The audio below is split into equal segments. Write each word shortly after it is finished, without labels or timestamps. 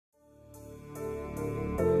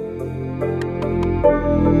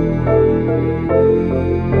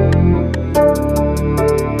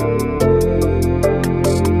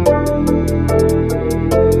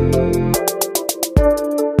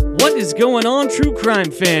on, true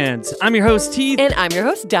crime fans? I'm your host, Heath. And I'm your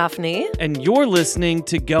host, Daphne. And you're listening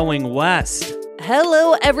to Going West.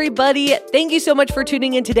 Hello, everybody. Thank you so much for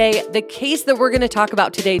tuning in today. The case that we're going to talk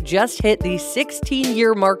about today just hit the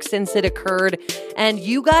 16-year mark since it occurred. And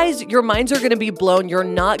you guys, your minds are going to be blown. You're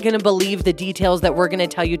not going to believe the details that we're going to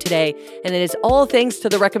tell you today. And it is all thanks to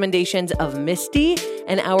the recommendations of Misty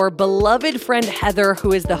and our beloved friend Heather,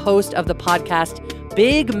 who is the host of the podcast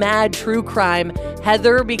Big Mad True Crime.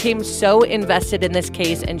 Heather became so invested in this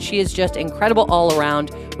case, and she is just incredible all around.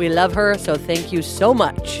 We love her, so thank you so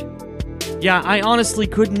much. Yeah, I honestly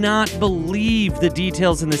could not believe the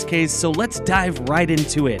details in this case, so let's dive right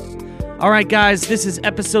into it. All right, guys, this is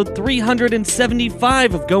episode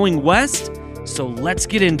 375 of Going West, so let's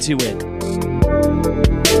get into it.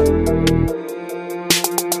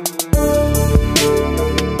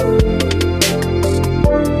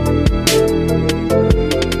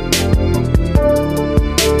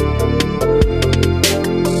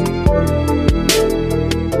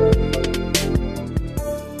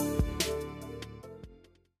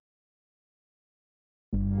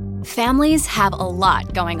 Families have a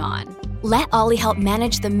lot going on. Let Ollie help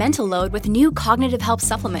manage the mental load with new cognitive help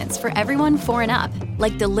supplements for everyone 4 and up,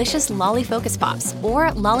 like delicious Lolly Focus Pops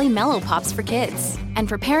or Lolly Mellow Pops for kids. And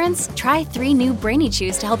for parents, try 3 new Brainy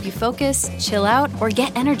Chews to help you focus, chill out, or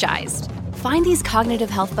get energized. Find these cognitive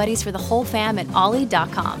health buddies for the whole fam at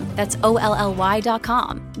ollie.com. That's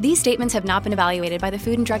OLLY.com. These statements have not been evaluated by the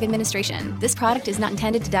Food and Drug Administration. This product is not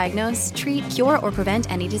intended to diagnose, treat, cure, or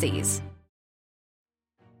prevent any disease.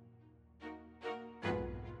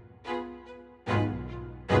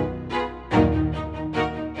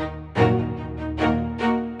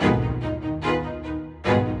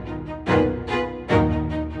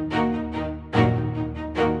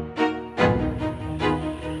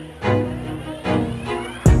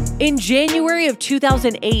 In January of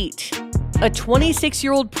 2008, a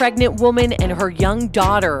 26-year-old pregnant woman and her young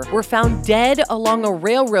daughter were found dead along a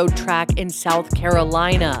railroad track in South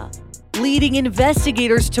Carolina, leading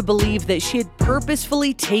investigators to believe that she had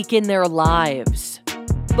purposefully taken their lives.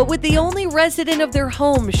 But with the only resident of their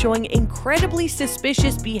home showing incredibly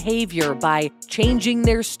suspicious behavior by changing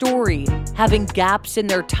their story, having gaps in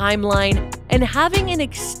their timeline, and having an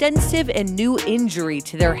extensive and new injury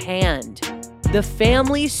to their hand, the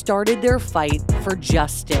family started their fight for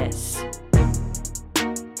justice.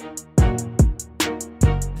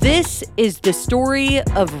 This is the story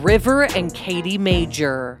of River and Kadie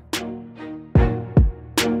Major.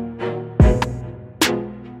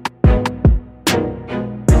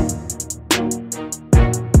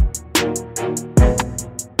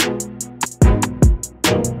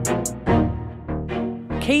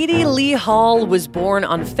 Kadie Lee Hall was born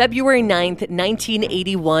on February 9th,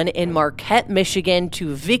 1981 in Marquette, Michigan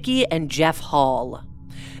to Vicki and Jeff Hall.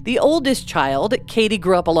 The oldest child, Kadie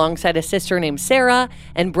grew up alongside a sister named Sarah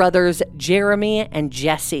and brothers Jeremy and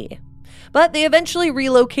Jesse. But they eventually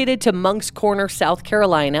relocated to Moncks Corner, South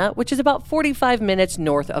Carolina, which is about 45 minutes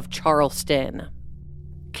north of Charleston.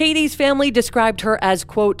 Kadie's family described her as,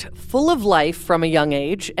 quote, full of life from a young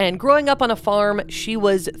age, and growing up on a farm, she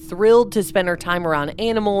was thrilled to spend her time around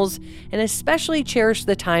animals and especially cherished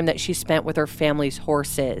the time that she spent with her family's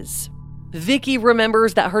horses. Vicki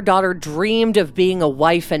remembers that her daughter dreamed of being a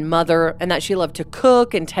wife and mother and that she loved to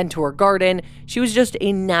cook and tend to her garden. She was just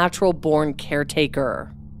a natural-born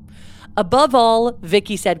caretaker. Above all,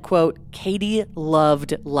 Vicki said, quote, Kadie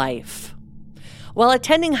loved life. While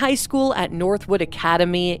attending high school at Northwood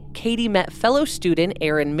Academy, Kadie met fellow student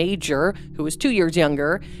Kadie Major, who was 2 years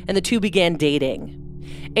younger, and the two began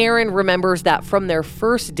dating. Kadie remembers that from their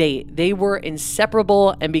first date, they were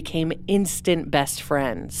inseparable and became instant best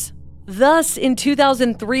friends. Thus, in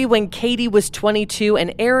 2003, when Kadie was 22 and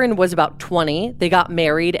Kadie was about 20, they got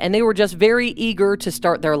married and they were just very eager to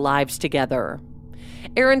start their lives together.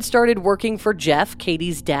 Kadie started working for Jeff,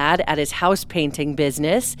 Kadie's dad, at his house painting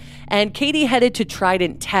business, and Kadie headed to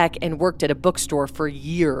Trident Tech and worked at a bookstore for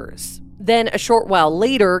years. Then, a short while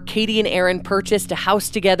later, Kadie and Kadie purchased a house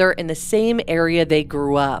together in the same area they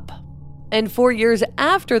grew up. And 4 years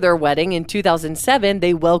after their wedding in 2007,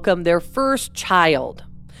 they welcomed their first child.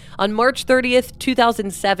 On March 30th,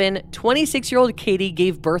 2007, 26-year-old Kadie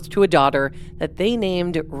gave birth to a daughter that they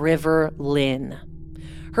named River Lynn.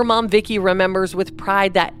 Her mom, Vicki, remembers with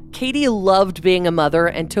pride that Kadie loved being a mother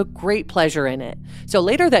and took great pleasure in it. So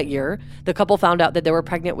later that year, the couple found out that they were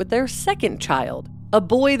pregnant with their second child, a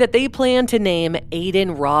boy that they planned to name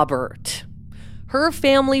Aiden Robert. Her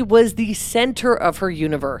family was the center of her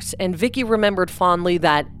universe, and Vicky remembered fondly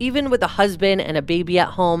that even with a husband and a baby at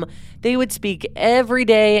home, they would speak every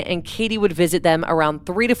day and Kadie would visit them around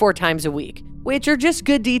 3 to 4 times a week, which are just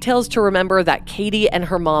good details to remember that Kadie and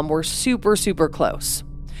her mom were super, super close.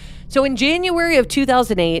 So in January of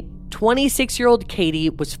 2008, 26-year-old Kadie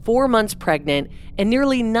was 4 months pregnant and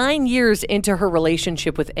nearly 9 years into her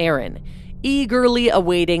relationship with Aaron, eagerly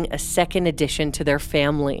awaiting a second addition to their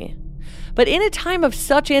family. But in a time of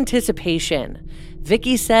such anticipation,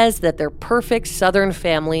 Vicky says that their perfect Southern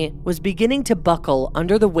family was beginning to buckle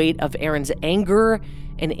under the weight of Aaron's anger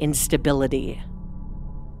and instability.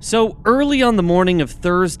 So early on the morning of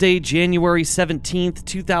Thursday, January 17th,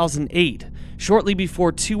 2008, shortly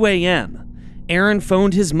before 2 a.m., Aaron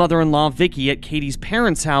phoned his mother-in-law Vicky at Kadie's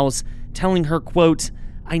parents' house, telling her, quote,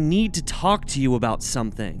 "I need to talk to you about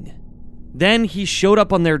something." Then he showed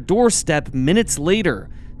up on their doorstep minutes later,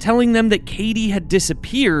 telling them that Kadie had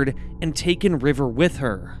disappeared and taken River with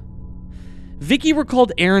her. Vicky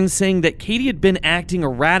recalled Aaron saying that Kadie had been acting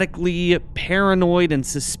erratically, paranoid, and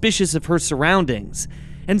suspicious of her surroundings,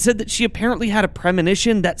 and said that she apparently had a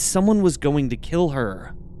premonition that someone was going to kill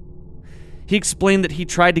her. He explained that he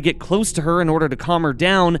tried to get close to her in order to calm her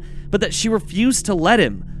down, but that she refused to let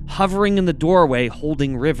him, hovering in the doorway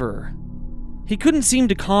holding River. He couldn't seem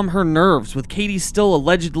to calm her nerves, with Kadie still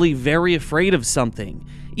allegedly very afraid of something,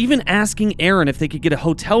 even asking Aaron if they could get a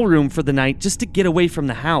hotel room for the night just to get away from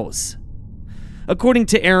the house. According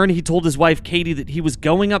to Aaron, he told his wife Kadie that he was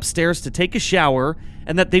going upstairs to take a shower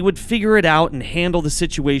and that they would figure it out and handle the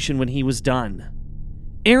situation when he was done.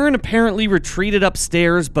 Aaron apparently retreated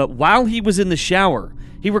upstairs, but while he was in the shower,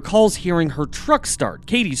 he recalls hearing her truck start,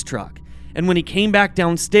 Kadie's truck, and when he came back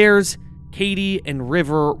downstairs, Kadie and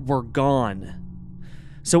River were gone.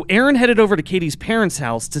 So Aaron headed over to Kadie's parents'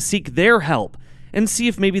 house to seek their help and see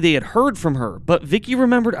if maybe they had heard from her, but Vicky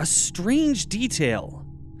remembered a strange detail.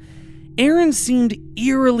 Aaron seemed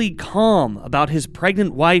eerily calm about his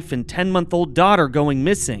pregnant wife and 10-month-old daughter going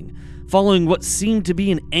missing, following what seemed to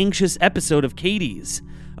be an anxious episode of Kadie's,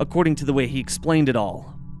 according to the way he explained it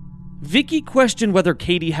all. Vicky questioned whether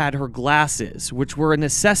Kadie had her glasses, which were a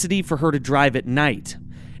necessity for her to drive at night,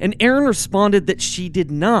 and Aaron responded that she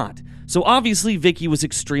did not, so obviously Vicky was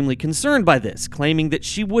extremely concerned by this, claiming that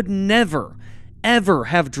she would never, ever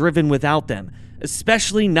have driven without them,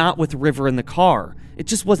 especially not with River in the car. It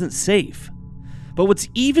just wasn't safe. But what's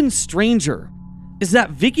even stranger is that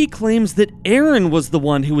Vicky claims that Aaron was the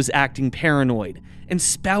one who was acting paranoid and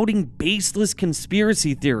spouting baseless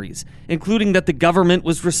conspiracy theories, including that the government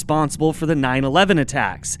was responsible for the 9/11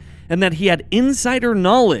 attacks and that he had insider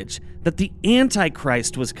knowledge that the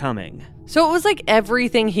Antichrist was coming. So it was like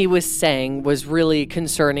everything he was saying was really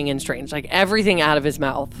concerning and strange. Like everything out of his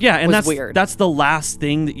mouth was weird. That's the last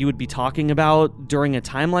thing that you would be talking about during a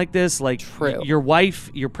time like this. Like, True.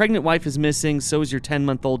 Your pregnant wife is missing, so is your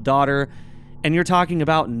 10-month-old daughter, and you're talking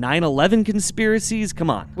about 9/11 conspiracies? Come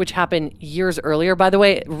on. Which happened years earlier, by the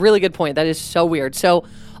way. Really good point. That is so weird. So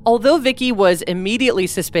although Vicky was immediately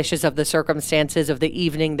suspicious of the circumstances of the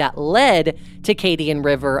evening that led to Kadie and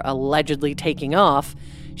River allegedly taking off,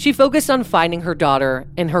 she focused on finding her daughter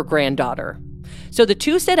and her granddaughter. So the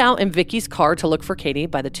two set out in Vicky's car to look for Kadie.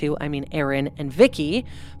 By the two, I mean Aaron and Vicky,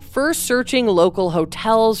 first searching local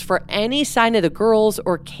hotels for any sign of the girls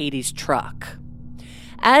or Kadie's truck.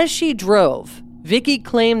 As she drove, Vicky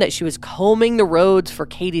claimed that she was combing the roads for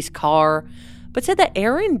Kadie's car, but said that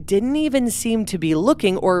Aaron didn't even seem to be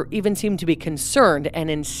looking or even seem to be concerned, and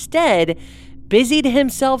instead busied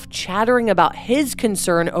himself chattering about his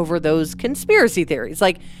concern over those conspiracy theories.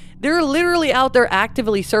 Like, they're literally out there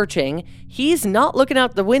actively searching. He's not looking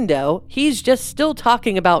out the window. He's just still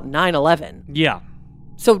talking about 9/11. Yeah.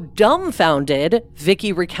 So dumbfounded,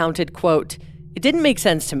 Vicky recounted, quote, "It didn't make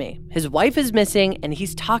sense to me. His wife is missing and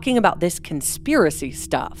he's talking about this conspiracy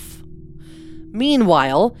stuff."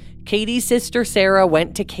 Meanwhile, Kadie's sister Sarah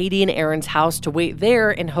went to Kadie and Aaron's house to wait there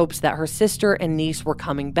in hopes that her sister and niece were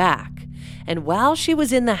coming back. And while she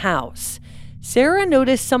was in the house, Sarah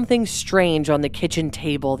noticed something strange on the kitchen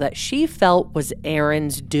table that she felt was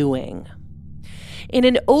Aaron's doing. In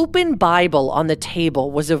an open Bible on the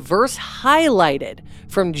table was a verse highlighted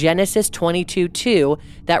from Genesis 22:2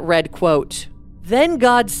 that read, quote, "Then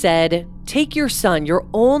God said, 'Take your son, your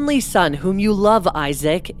only son whom you love,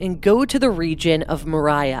 Isaac, and go to the region of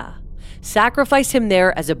Moriah. Sacrifice him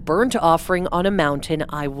there as a burnt offering on a mountain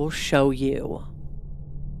I will show you.'"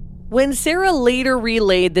 When Sarah later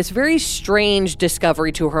relayed this very strange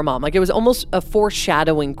discovery to her mom, like it was almost a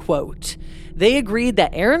foreshadowing quote, they agreed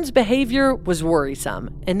that Aaron's behavior was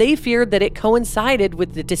worrisome, and they feared that it coincided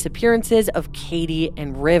with the disappearances of Kadie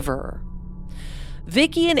and River.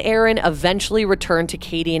 Vicky and Aaron eventually returned to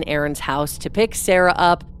Kadie and Aaron's house to pick Sarah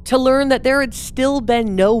up to learn that there had still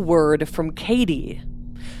been no word from Kadie.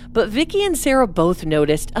 But Vicky and Sarah both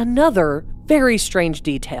noticed another very strange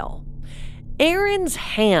detail. Aaron's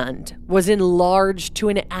hand was enlarged to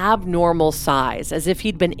an abnormal size, as if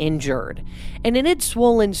he'd been injured, and it had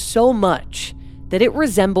swollen so much that it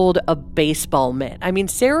resembled a baseball mitt. I mean,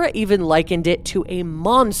 Sarah even likened it to a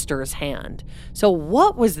monster's hand. So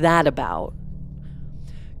what was that about?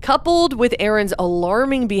 Coupled with Aaron's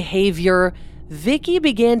alarming behavior, Vicky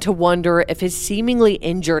began to wonder if his seemingly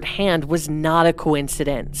injured hand was not a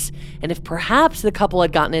coincidence, and if perhaps the couple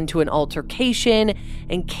had gotten into an altercation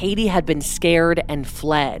and Kadie had been scared and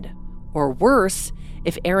fled. Or worse,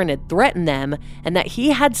 if Aaron had threatened them and that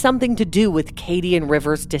he had something to do with Kadie and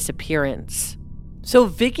River's disappearance. So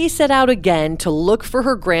Vicky set out again to look for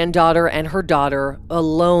her granddaughter and her daughter,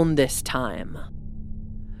 alone this time.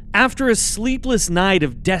 After a sleepless night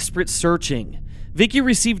of desperate searching, Vicky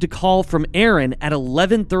received a call from Aaron at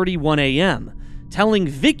 11:31 a.m., telling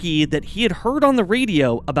Vicky that he had heard on the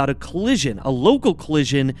radio about a local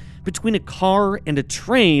collision between a car and a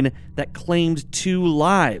train that claimed 2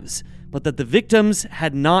 lives, but that the victims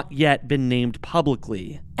had not yet been named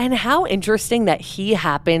publicly. And how interesting that he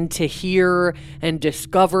happened to hear and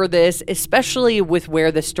discover this, especially with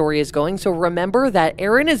where the story is going. So remember that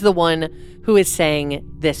Aaron is the one who is saying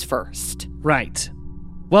this first. Right.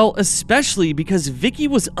 Well, especially because Vicky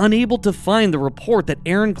was unable to find the report that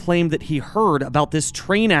Aaron claimed that he heard about this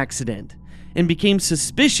train accident, and became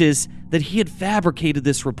suspicious that he had fabricated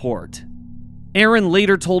this report. Aaron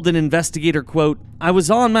later told an investigator, quote, "I was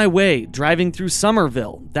on my way, driving through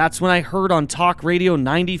Somerville. That's when I heard on Talk Radio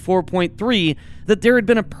 94.3 that there had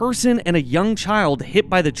been a person and a young child hit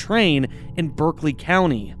by the train in Berkeley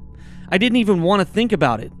County. I didn't even want to think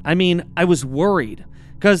about it. I mean, I was worried,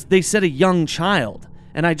 because they said a young child,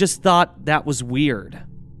 and I just thought that was weird."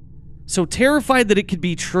 So terrified that it could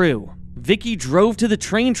be true, Vicky drove to the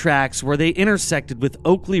train tracks where they intersected with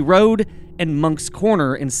Oakley Road and Monk's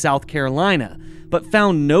Corner in South Carolina, but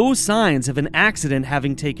found no signs of an accident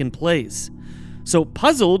having taken place. So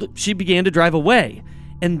puzzled, she began to drive away,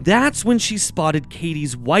 and that's when she spotted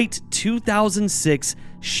Kadie's white 2006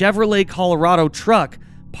 Chevrolet Colorado truck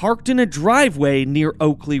parked in a driveway near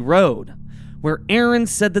Oakley Road, where Aaron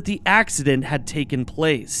said that the accident had taken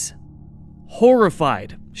place.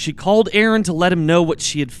 Horrified, she called Aaron to let him know what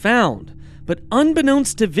she had found, but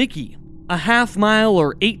unbeknownst to Vicky, a half mile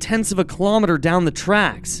or 0.8 of a kilometer down the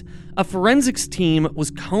tracks, a forensics team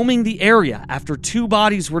was combing the area after 2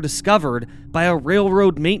 bodies were discovered by a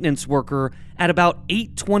railroad maintenance worker at about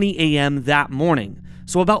 8:20 a.m. that morning,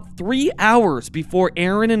 so about 3 hours before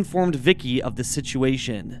Aaron informed Vicky of the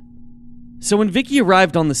situation. So when Vicky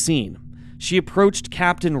arrived on the scene, she approached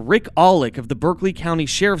Captain Rick Aulick of the Berkeley County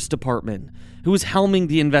Sheriff's Department, who was helming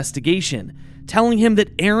the investigation, telling him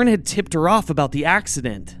that Aaron had tipped her off about the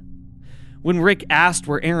accident. When Rick asked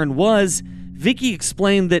where Aaron was, Vicky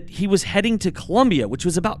explained that he was heading to Columbia, which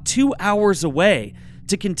was about 2 hours away,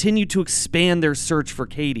 to continue to expand their search for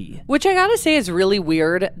Kadie. Which I gotta say is really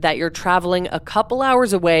weird that you're traveling a couple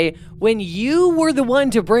hours away when you were the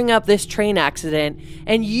one to bring up this train accident,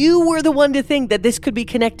 and you were the one to think that this could be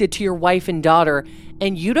connected to your wife and daughter,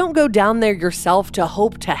 and you don't go down there yourself to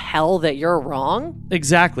hope to hell that you're wrong?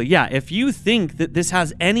 Exactly, yeah. If you think that this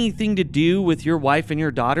has anything to do with your wife and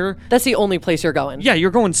your daughter, that's the only place you're going. Yeah,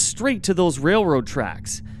 you're going straight to those railroad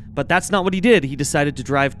tracks. But that's not what he did. He decided to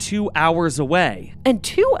drive 2 hours away. And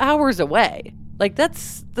 2 hours away? Like,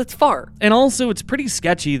 that's far. And also, it's pretty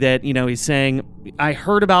sketchy that, he's saying, I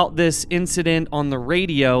heard about this incident on the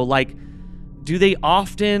radio. Like, do they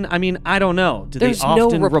often, I don't know. There's they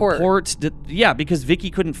often no report? Yeah, because Vicky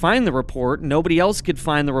couldn't find the report. Nobody else could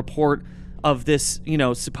find the report of this,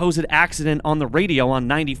 supposed accident on the radio on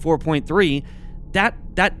 94.3.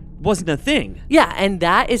 That wasn't a thing. Yeah, and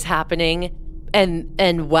that is happening.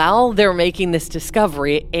 And while they're making this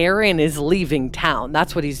discovery, Aaron is leaving town.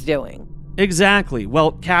 That's what he's doing. Exactly.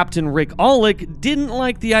 Well, Captain Rick Aulick didn't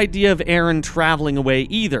like the idea of Aaron traveling away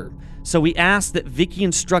either, so he asked that Vicky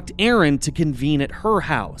instruct Aaron to convene at her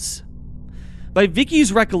house. By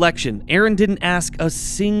Vicky's recollection, Aaron didn't ask a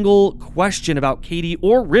single question about Kadie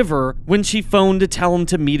or River when she phoned to tell him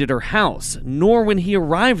to meet at her house, nor when he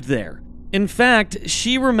arrived there. In fact,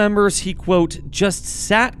 she remembers he, quote, just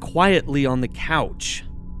sat quietly on the couch.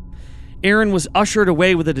 Aaron was ushered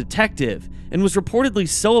away with a detective and was reportedly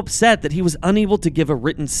so upset that he was unable to give a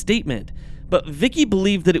written statement, but Vicky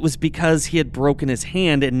believed that it was because he had broken his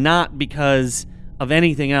hand and not because of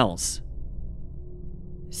anything else.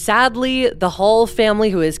 Sadly, the Hall family,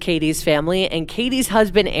 who is Kadie's family, and Kadie's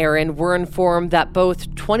husband Aaron were informed that both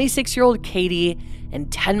 26-year-old Kadie and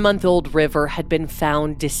 10-month-old River had been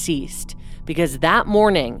found deceased because that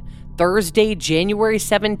morning, Thursday, January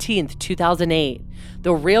 17th, 2008,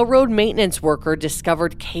 the railroad maintenance worker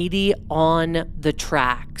discovered Kadie on the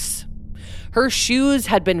tracks. Her shoes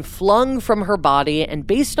had been flung from her body, and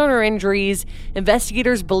based on her injuries,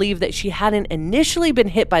 investigators believe that she hadn't initially been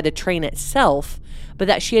hit by the train itself, but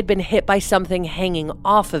that she had been hit by something hanging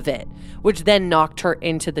off of it, which then knocked her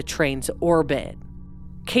into the train's orbit.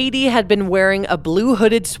 Kadie had been wearing a blue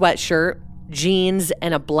hooded sweatshirt, jeans,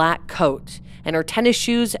 and a black coat, and her tennis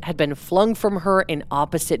shoes had been flung from her in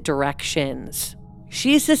opposite directions.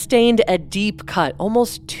 She sustained a deep cut,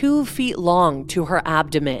 almost 2 feet long, to her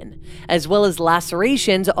abdomen, as well as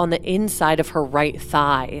lacerations on the inside of her right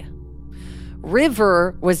thigh.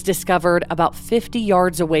 River was discovered about 50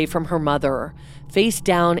 yards away from her mother, face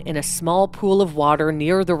down in a small pool of water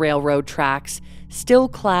near the railroad tracks, still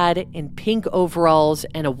clad in pink overalls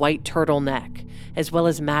and a white turtleneck, as well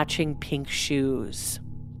as matching pink shoes.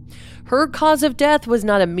 Her cause of death was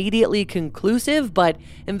not immediately conclusive, but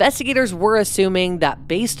investigators were assuming that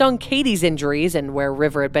based on Kadie's injuries and where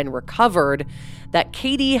River had been recovered, that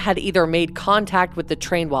Kadie had either made contact with the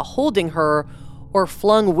train while holding her or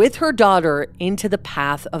flung with her daughter into the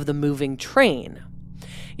path of the moving train.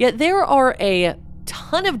 Yet there are a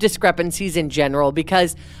ton of discrepancies in general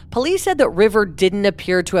because police said that River didn't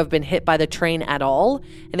appear to have been hit by the train at all,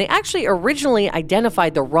 and they actually originally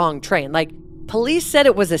identified the wrong train. Police said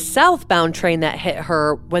it was a southbound train that hit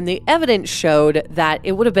her when the evidence showed that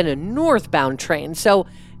it would have been a northbound train. So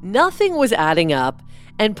nothing was adding up,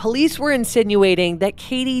 and police were insinuating that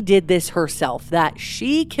Kadie did this herself, that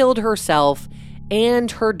she killed herself and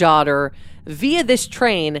her daughter via this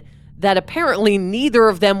train that apparently neither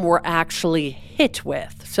of them were actually hit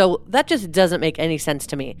with. So that just doesn't make any sense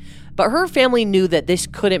to me. But her family knew that this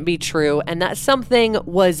couldn't be true and that something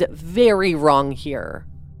was very wrong here.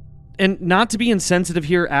 And not to be insensitive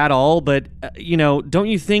here at all, but, don't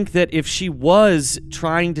you think that if she was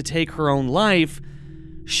trying to take her own life,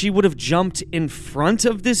 she would have jumped in front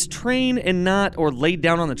of this train and not, or laid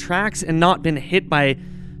down on the tracks and not been hit by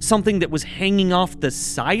something that was hanging off the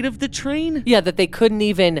side of the train? Yeah, that they couldn't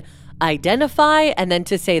even identify, and then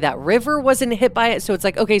to say that River wasn't hit by it. So it's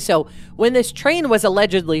like, okay, so when this train was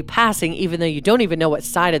allegedly passing, even though you don't even know what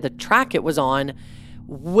side of the track it was on,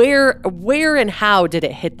 where and how did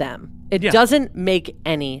it hit them? It doesn't make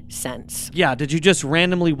any sense. Yeah, did you just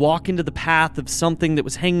randomly walk into the path of something that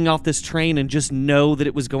was hanging off this train and just know that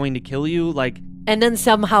it was going to kill you? And then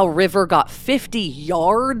somehow River got 50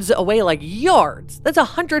 yards away, yards. That's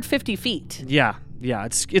 150 feet. Yeah,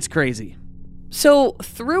 it's crazy. So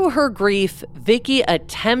through her grief, Vicky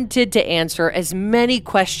attempted to answer as many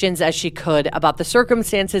questions as she could about the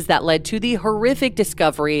circumstances that led to the horrific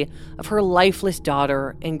discovery of her lifeless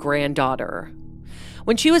daughter and granddaughter.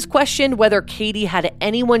 When she was questioned whether Kadie had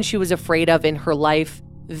anyone she was afraid of in her life,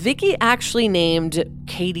 Vicky actually named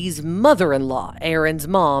Kadie's mother-in-law, Aaron's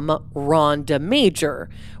mom, Kadie Major,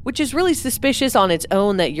 which is really suspicious on its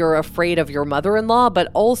own that you're afraid of your mother-in-law, but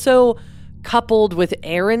also coupled with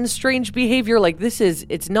Aaron's strange behavior,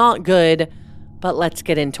 it's not good, but let's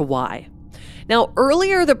get into why. Now,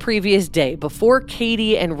 earlier the previous day, before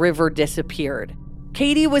Kadie and River disappeared,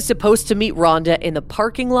 Kadie was supposed to meet Rhonda in the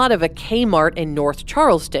parking lot of a Kmart in North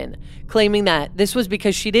Charleston, claiming that this was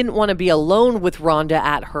because she didn't want to be alone with Rhonda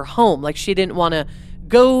at her home. She didn't want to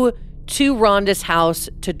go to Rhonda's house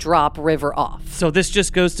to drop River off. So this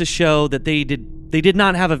just goes to show that they did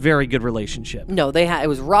not have a very good relationship. No, it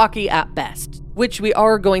was rocky at best, which we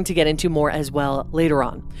are going to get into more as well later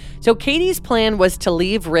on. So Kadie's plan was to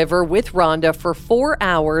leave River with Rhonda for 4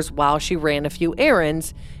 hours while she ran a few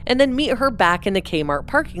errands, and then meet her back in the Kmart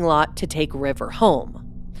parking lot to take River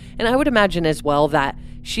home. And I would imagine as well that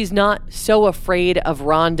she's not so afraid of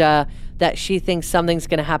Rhonda that she thinks something's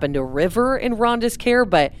going to happen to River in Rhonda's care,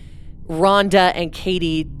 but Rhonda and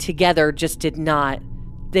Kadie together just did not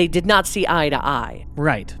see eye to eye.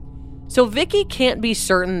 Right. So Vicky can't be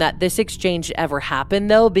certain that this exchange ever happened,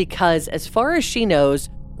 though, because as far as she knows,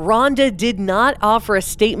 Rhonda did not offer a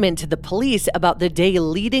statement to the police about the day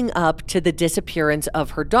leading up to the disappearance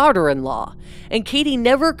of her daughter-in-law, and Kadie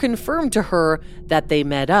never confirmed to her that they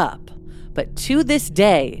met up. But to this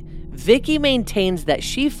day, Vicky maintains that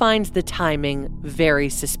she finds the timing very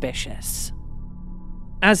suspicious.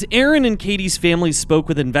 As Aaron and Kadie's families spoke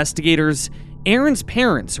with investigators, Aaron's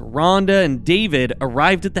parents, Rhonda and David,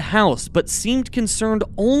 arrived at the house but seemed concerned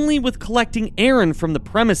only with collecting Aaron from the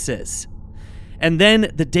premises. And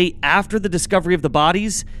then, the day after the discovery of the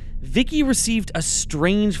bodies, Vicky received a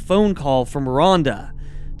strange phone call from Rhonda,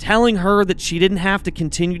 telling her that she didn't have to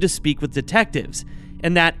continue to speak with detectives,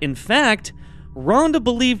 and that, in fact, Rhonda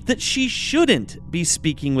believed that she shouldn't be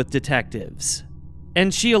speaking with detectives.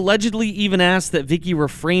 And she allegedly even asked that Vicky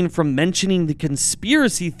refrain from mentioning the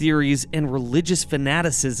conspiracy theories and religious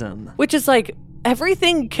fanaticism. Which is like,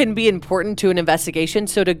 everything can be important to an investigation,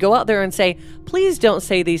 so to go out there and say, please don't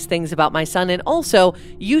say these things about my son, and also,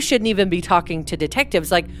 you shouldn't even be talking to detectives.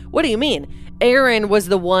 Like, what do you mean? Erin was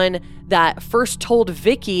the one that first told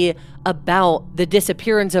Vicky about the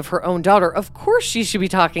disappearance of her own daughter. Of course she should be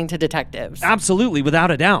talking to detectives. Absolutely,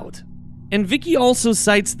 without a doubt. And Vicky also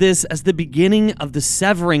cites this as the beginning of the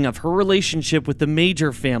severing of her relationship with the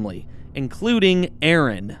Major family, including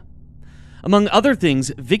Erin. Among other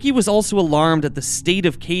things, Vicky was also alarmed at the state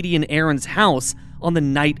of Kadie and Erin's house on the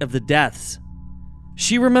night of the deaths.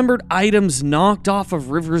 She remembered items knocked off of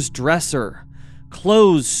River's dresser,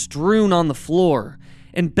 clothes strewn on the floor,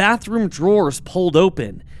 and bathroom drawers pulled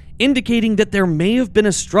open, indicating that there may have been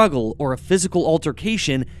a struggle or a physical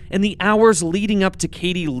altercation in the hours leading up to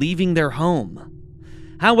Kadie leaving their home.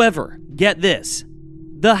 However, get this.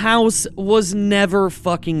 The house was never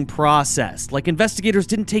fucking processed. Like, investigators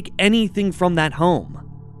didn't take anything from that home.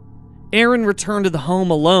 Erin returned to the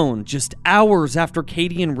home alone just hours after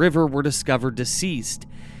Kadie and River were discovered deceased.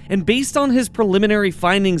 And based on his preliminary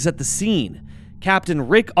findings at the scene, Captain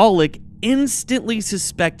Rick Aulick instantly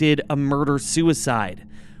suspected a murder-suicide,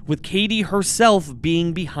 with Kadie herself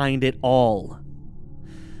being behind it all.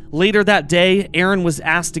 Later that day, Erin was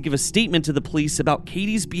asked to give a statement to the police about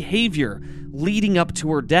Kadie's behavior leading up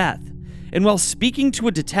to her death. And while speaking to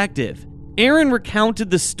a detective, Erin recounted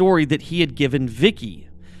the story that he had given Vicky,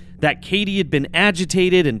 that Kadie had been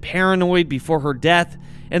agitated and paranoid before her death,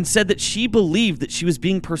 and said that she believed that she was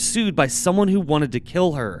being pursued by someone who wanted to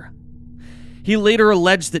kill her. He later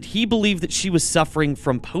alleged that he believed that she was suffering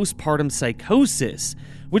from postpartum psychosis,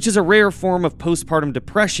 which is a rare form of postpartum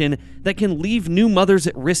depression that can leave new mothers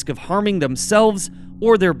at risk of harming themselves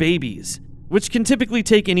or their babies, which can typically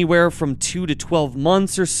take anywhere from 2 to 12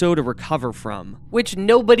 months or so to recover from. Which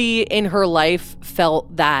nobody in her life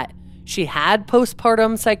felt that she had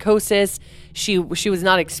postpartum psychosis. She was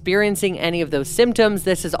not experiencing any of those symptoms.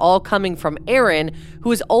 This is all coming from Erin,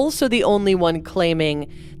 who is also the only one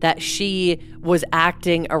claiming that she was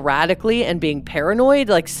acting erratically and being paranoid.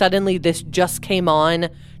 Like, suddenly this just came on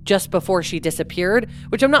just before she disappeared,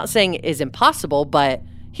 which I'm not saying is impossible, but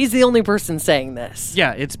he's the only person saying this.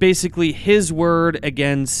 Yeah, it's basically his word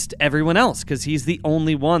against everyone else, because he's the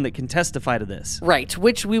only one that can testify to this. Right,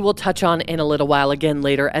 which we will touch on in a little while again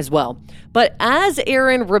later as well. But as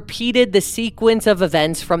Erin repeated the sequence of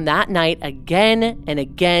events from that night again and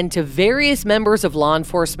again to various members of law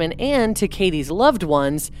enforcement and to Kadie's loved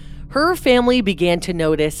ones, her family began to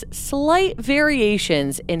notice slight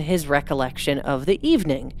variations in his recollection of the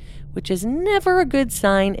evening, which is never a good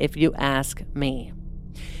sign if you ask me.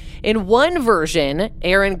 In one version,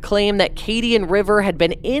 Erin claimed that Kadie and River had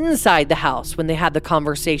been inside the house when they had the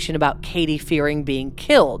conversation about Kadie fearing being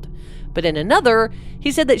killed. But in another,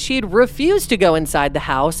 he said that she had refused to go inside the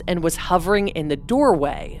house and was hovering in the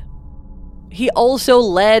doorway. He also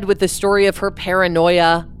led with the story of her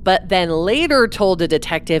paranoia, but then later told a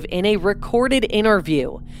detective in a recorded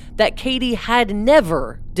interview that Kadie had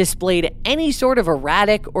never displayed any sort of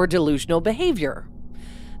erratic or delusional behavior.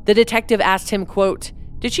 The detective asked him, quote,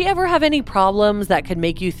 "Did she ever have any problems that could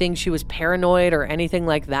make you think she was paranoid or anything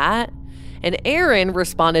like that?" And Erin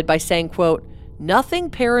responded by saying, quote, "Nothing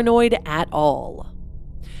paranoid at all."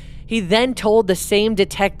 He then told the same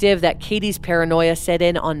detective that Kadie's paranoia set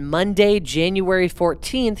in on Monday, January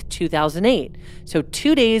 14th, 2008, so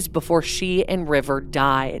 2 days before she and River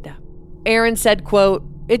died. Erin said, quote,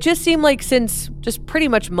 "It just seemed like since just pretty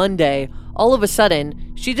much Monday, all of a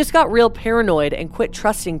sudden, she just got real paranoid and quit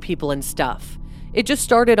trusting people and stuff. It just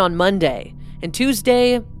started on Monday, and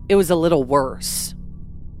Tuesday, it was a little worse."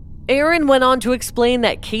 Erin went on to explain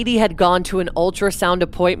that Kadie had gone to an ultrasound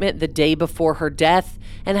appointment the day before her death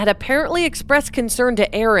and had apparently expressed concern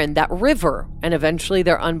to Erin that River, and eventually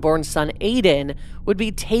their unborn son Aiden, would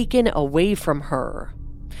be taken away from her.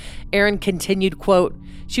 Erin continued, quote,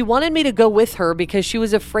 "She wanted me to go with her because she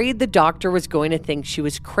was afraid the doctor was going to think she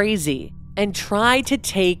was crazy and try to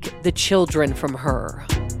take the children from her."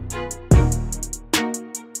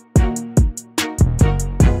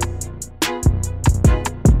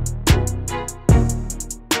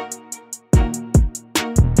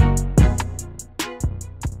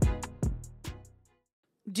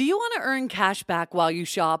 Do you want to earn cash back while you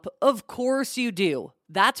shop? Of course you do.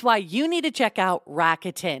 That's why you need to check out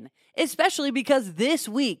Rakuten. especially because this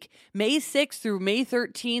week, May 6th through May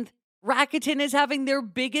 13th, Rakuten is having their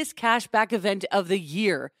biggest cashback event of the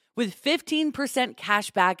year, with 15%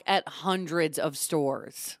 cashback at hundreds of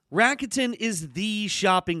stores. Rakuten is the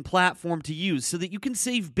shopping platform to use so that you can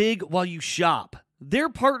save big while you shop. They're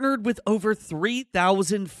partnered with over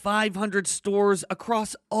 3,500 stores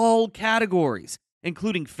across all categories,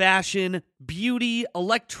 including fashion, beauty,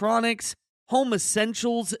 electronics, home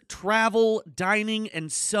essentials, travel, dining,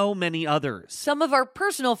 and so many others. Some of our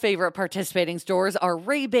personal favorite participating stores are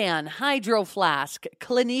Ray-Ban, Hydro Flask,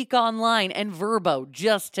 Clinique Online, and Verbo,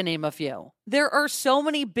 just to name a few. There are so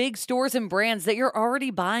many big stores and brands that you're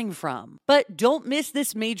already buying from. But don't miss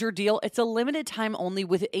this major deal. It's a limited time only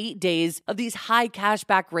with 8 days of these high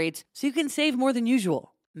cashback rates, so you can save more than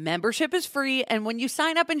usual. Membership is free, and when you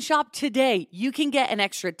sign up and shop today, you can get an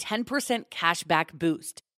extra 10% cashback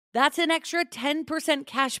boost. That's an extra 10%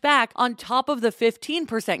 cash back on top of the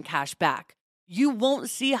 15% cash back. You won't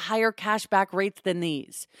see higher cashback rates than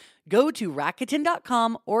these. Go to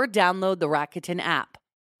Rakuten.com or download the Rakuten app.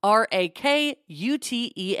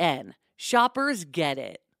 Rakuten. Shoppers get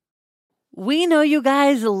it. We know you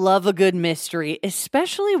guys love a good mystery,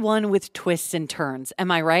 especially one with twists and turns.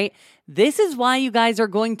 Am I right? This is why you guys are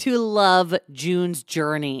going to love June's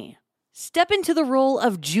Journey. Step into the role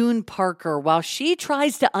of June Parker while she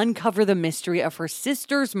tries to uncover the mystery of her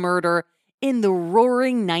sister's murder in the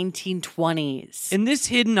roaring 1920s. In this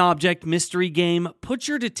hidden object mystery game, put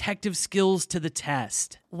your detective skills to the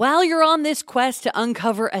test. While you're on this quest to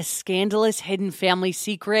uncover a scandalous hidden family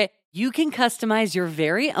secret, you can customize your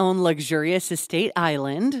very own luxurious estate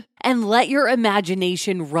island and let your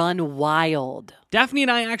imagination run wild. Daphne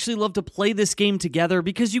and I actually love to play this game together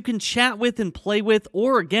because you can chat with and play with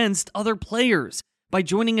or against other players by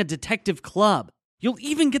joining a detective club. You'll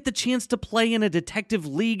even get the chance to play in a detective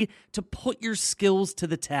league to put your skills to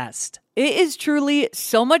the test. It is truly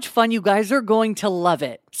so much fun. You guys are going to love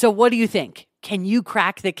it. So what do you think? Can you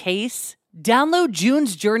crack the case? Download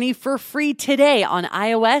June's Journey for free today on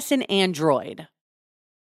iOS and Android.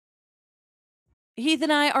 Heath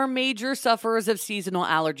and I are major sufferers of seasonal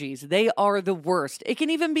allergies. They are the worst. It can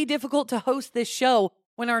even be difficult to host this show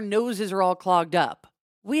when our noses are all clogged up.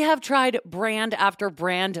 We have tried brand after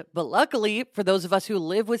brand, but luckily, for those of us who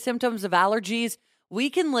live with symptoms of allergies, we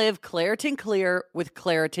can live Claritin Clear with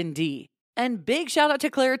Claritin D. And big shout out to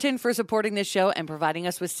Claritin for supporting this show and providing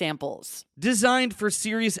us with samples. Designed for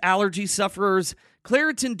serious allergy sufferers,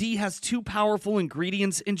 Claritin D has 2 powerful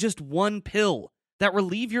ingredients in just 1 pill that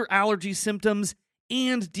relieve your allergy symptoms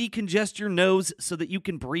and decongest your nose so that you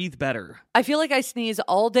can breathe better. I feel like I sneeze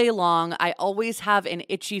all day long. I always have an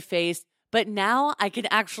itchy face, but now I can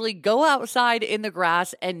actually go outside in the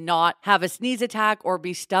grass and not have a sneeze attack or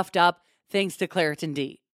be stuffed up thanks to Claritin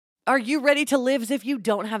D. Are you ready to live as if you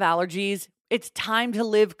don't have allergies? It's time to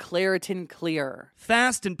live Claritin Clear.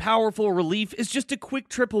 Fast and powerful relief is just a quick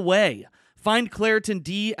trip away. Find Claritin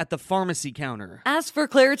D at the pharmacy counter. Ask for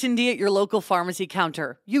Claritin D at your local pharmacy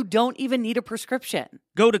counter. You don't even need a prescription.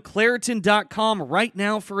 Go to Claritin.com right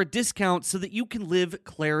now for a discount so that you can live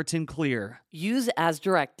Claritin Clear. Use as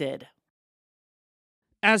directed.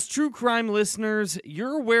 As true crime listeners,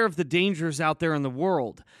 you're aware of the dangers out there in the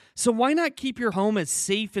world, so why not keep your home as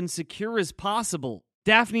safe and secure as possible?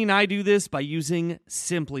 Daphne and I do this by using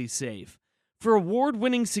Simply Safe. For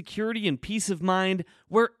award-winning security and peace of mind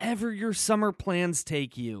wherever your summer plans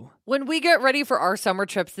take you. When we get ready for our summer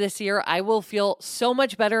trips this year, I will feel so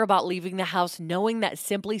much better about leaving the house knowing that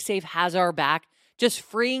Simply Safe has our back, just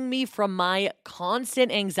freeing me from my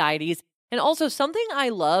constant anxieties. And also, something I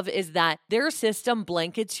love is that their system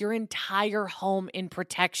blankets your entire home in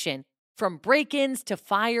protection, from break-ins to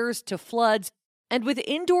fires to floods. And with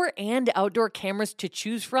indoor and outdoor cameras to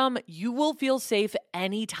choose from, you will feel safe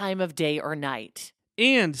any time of day or night.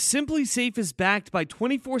 And Simply Safe is backed by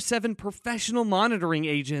 24/7 professional monitoring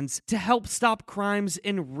agents to help stop crimes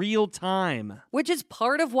in real time. Which is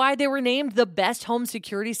part of why they were named the best home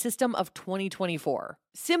security system of 2024.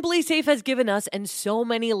 Simply Safe has given us and so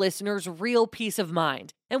many listeners real peace of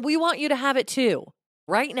mind, and we want you to have it too.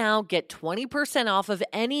 Right now, get 20% off of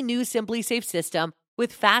any new Simply Safe system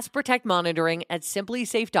with Fast Protect monitoring at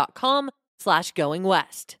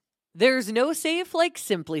simplysafe.com/goingwest. There's no safe like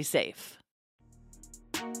Simply Safe.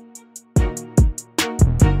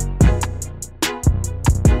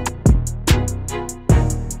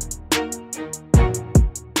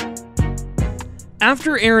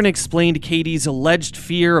 After Aaron explained Kadie's alleged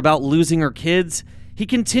fear about losing her kids, he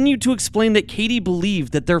continued to explain that Kadie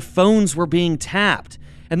believed that their phones were being tapped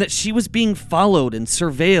and that she was being followed and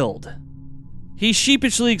surveilled. He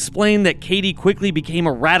sheepishly explained that Kadie quickly became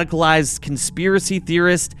a radicalized conspiracy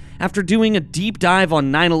theorist after doing a deep dive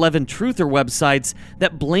on 9/11 truther websites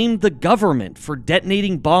that blamed the government for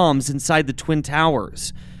detonating bombs inside the Twin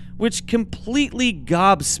Towers, which completely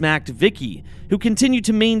gobsmacked Vicky, who continued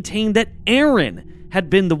to maintain that Aaron had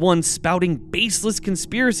been the one spouting baseless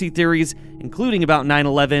conspiracy theories, including about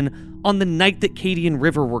 9/11, on the night that Kadie and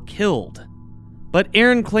River were killed. But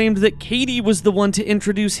Aaron claimed that Kadie was the one to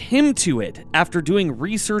introduce him to it after doing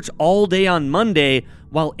research all day on Monday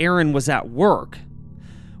while Aaron was at work.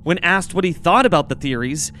 When asked what he thought about the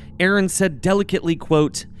theories, Aaron said delicately,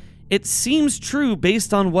 quote, "It seems true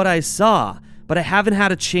based on what I saw, but I haven't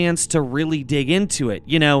had a chance to really dig into it,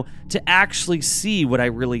 to actually see what I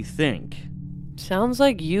really think." Sounds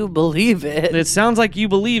like you believe it. It sounds like you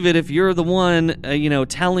believe it if you're the one,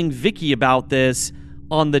 telling Vicky about this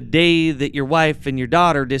on the day that your wife and your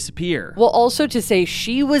daughter disappear. Well, also to say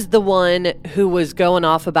she was the one who was going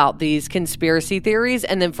off about these conspiracy theories,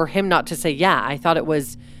 and then for him not to say, yeah, I thought it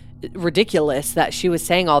was ridiculous that she was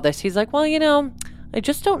saying all this. He's like, well, I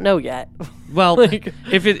just don't know yet. Well,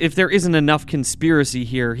 if there isn't enough conspiracy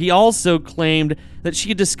here, he also claimed that she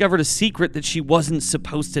had discovered a secret that she wasn't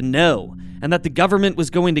supposed to know, and that the government was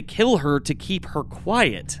going to kill her to keep her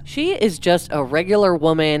quiet. She is just a regular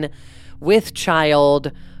woman with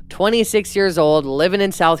child, 26 years old, living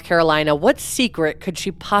in South Carolina. What secret could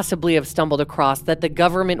she possibly have stumbled across that the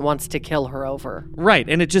government wants to kill her over? Right,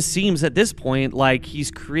 and it just seems at this point like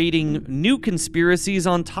he's creating new conspiracies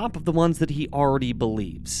on top of the ones that he already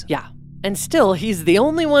believes. Yeah, and still, he's the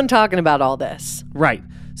only one talking about all this. Right.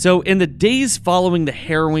 So in the days following the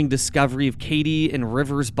harrowing discovery of Kadie and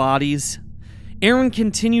River's bodies, Aaron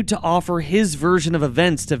continued to offer his version of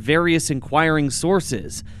events to various inquiring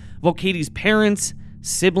sources, while Kadie's parents,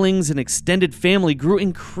 siblings, and extended family grew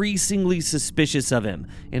increasingly suspicious of him,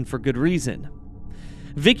 and for good reason.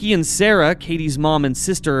 Vicky and Sarah, Kadie's mom and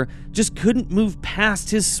sister, just couldn't move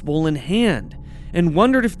past his swollen hand, and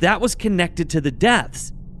wondered if that was connected to the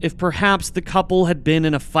deaths, if perhaps the couple had been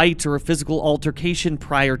in a fight or a physical altercation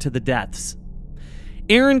prior to the deaths.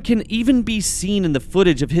 Aaron can even be seen in the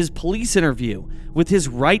footage of his police interview, with his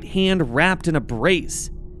right hand wrapped in a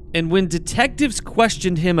brace. And when detectives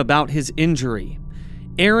questioned him about his injury,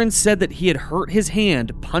 Aaron said that he had hurt his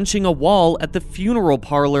hand punching a wall at the funeral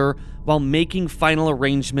parlor while making final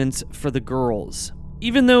arrangements for the girls.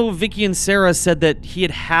 Even though Vicky and Sarah said that he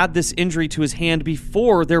had this injury to his hand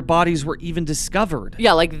before their bodies were even discovered.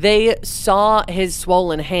 Yeah, like they saw his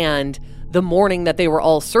swollen hand the morning that they were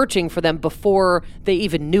all searching for them before they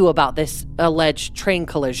even knew about this alleged train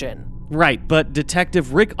collision. Right, but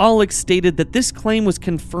Detective Rick Olick stated that this claim was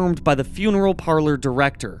confirmed by the funeral parlor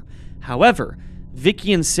director. However,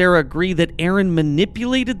 Vicky and Sarah agree that Aaron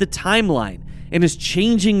manipulated the timeline and is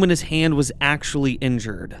changing when his hand was actually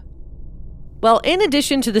injured. Well, in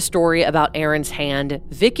addition to the story about Aaron's hand,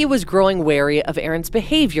 Vicky was growing wary of Aaron's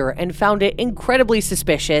behavior and found it incredibly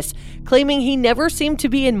suspicious, claiming he never seemed to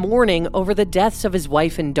be in mourning over the deaths of his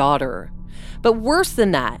wife and daughter. But worse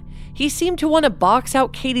than that, he seemed to want to box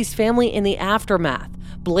out Kadie's family in the aftermath,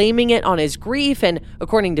 blaming it on his grief, and,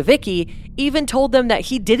 according to Vicky, even told them that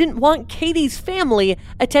he didn't want Kadie's family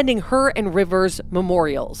attending her and River's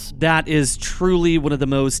memorials. That is truly one of the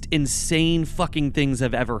most insane fucking things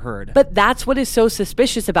I've ever heard. But that's what is so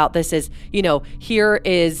suspicious about this is, here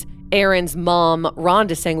is Aaron's mom,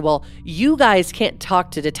 Rhonda, saying, well, you guys can't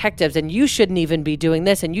talk to detectives and you shouldn't even be doing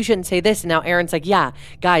this and you shouldn't say this. And now Aaron's like, yeah,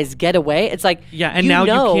 guys, get away. It's like, yeah, and now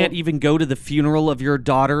you can't even go to the funeral of your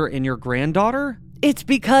daughter and your granddaughter? It's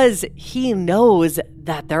because he knows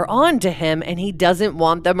that they're on to him and he doesn't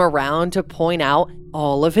want them around to point out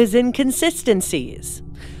all of his inconsistencies.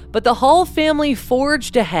 But the Hall family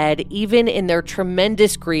forged ahead, even in their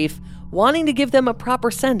tremendous grief, wanting to give them a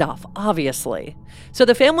proper send-off, obviously. So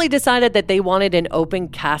the family decided that they wanted an open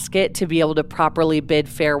casket to be able to properly bid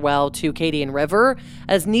farewell to Kadie and River,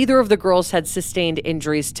 as neither of the girls had sustained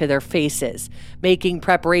injuries to their faces, making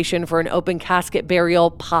preparation for an open casket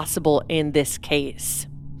burial possible in this case.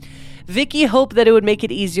 Vicky hoped that it would make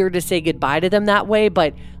it easier to say goodbye to them that way,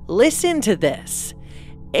 but listen to this.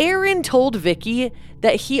 Aaron told Vicky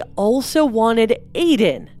that he also wanted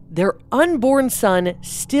Aiden, their unborn son,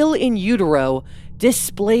 still in utero,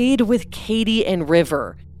 displayed with Kadie and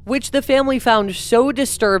River, which the family found so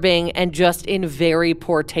disturbing and just in very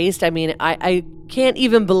poor taste. I mean, I can't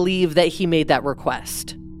even believe that he made that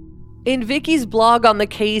request. In Vicky's blog on the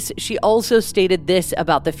case, she also stated this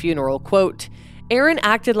about the funeral, quote, Aaron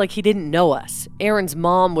acted like he didn't know us. Aaron's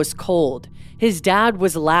mom was cold. His dad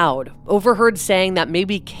was loud, overheard saying that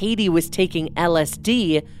maybe Kadie was taking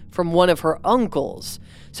LSD from one of her uncles.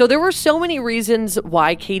 So there were so many reasons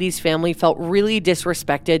why Kadie's family felt really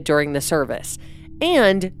disrespected during the service.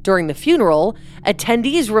 And during the funeral,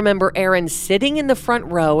 attendees remember Aaron sitting in the front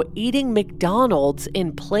row eating McDonald's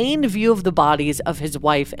in plain view of the bodies of his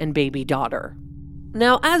wife and baby daughter.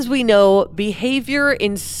 Now, as we know, behavior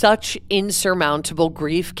in such insurmountable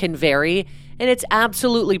grief can vary, and it's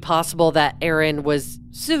absolutely possible that Aaron was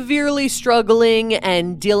severely struggling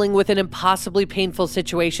and dealing with an impossibly painful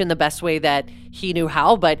situation the best way that he knew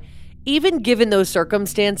how. But even given those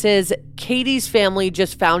circumstances, Kadie's family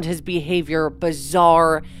just found his behavior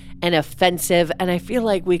bizarre and offensive, and I feel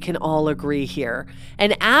like we can all agree here.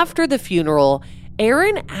 And after the funeral,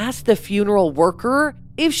 Aaron asked the funeral worker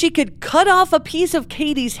if she could cut off a piece of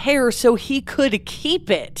Kadie's hair so he could keep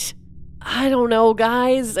it. I don't know,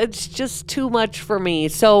 guys. It's just too much for me.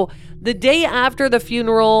 So the day after the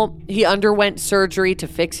funeral, he underwent surgery to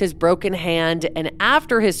fix his broken hand, and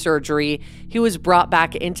after his surgery, he was brought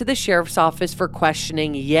back into the sheriff's office for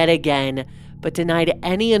questioning yet again, but denied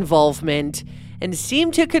any involvement and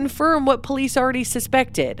seemed to confirm what police already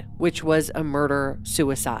suspected, which was a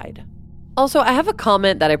murder-suicide. Also, I have a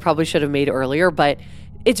comment that I probably should have made earlier, but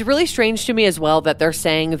it's really strange to me as well that they're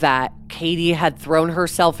saying that Kadie had thrown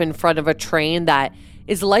herself in front of a train that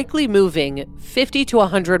is likely moving 50 to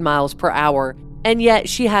 100 miles per hour, and yet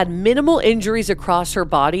she had minimal injuries across her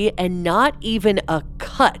body and not even a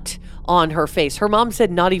cut on her face. Her mom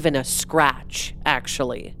said not even a scratch,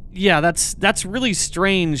 actually. Yeah, that's really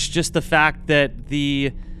strange, just the fact that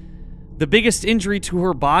the biggest injury to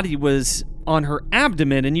her body was on her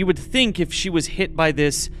abdomen, and you would think if she was hit by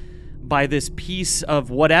this piece of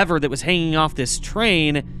whatever that was hanging off this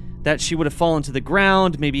train, that she would have fallen to the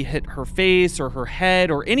ground, maybe hit her face or her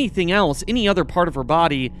head or anything else, any other part of her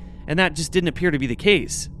body, and that just didn't appear to be the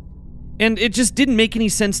case. And it just didn't make any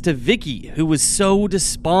sense to Vicky, who was so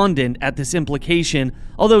despondent at this implication,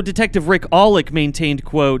 although Detective Rick Aulick maintained,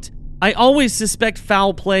 quote, "I always suspect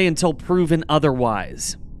foul play until proven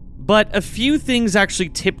otherwise." But a few things actually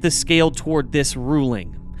tipped the scale toward this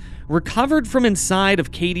ruling. Recovered from inside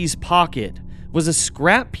of Kadie's pocket was a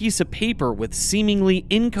scrap piece of paper with seemingly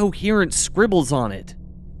incoherent scribbles on it.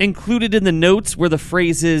 Included in the notes were the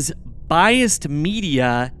phrases "biased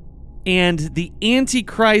media" and "the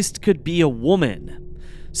Antichrist could be a woman."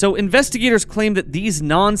 So investigators claim that these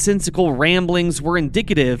nonsensical ramblings were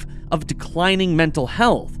indicative of declining mental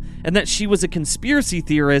health, and that she was a conspiracy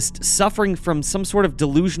theorist suffering from some sort of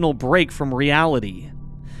delusional break from reality.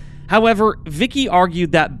 However, Vicky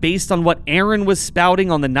argued that based on what Aaron was spouting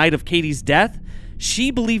on the night of Kadie's death,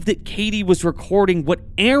 she believed that Kadie was recording what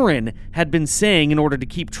Aaron had been saying in order to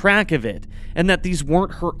keep track of it, and that these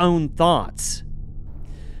weren't her own thoughts.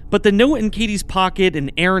 But the note in Kadie's pocket and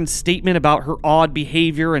Aaron's statement about her odd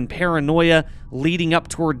behavior and paranoia leading up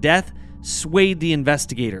to her death swayed the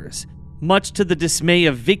investigators, much to the dismay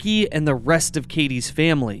of Vicky and the rest of Kadie's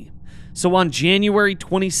family. So on January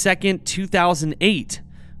 22nd, 2008,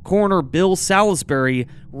 Coroner Bill Salisbury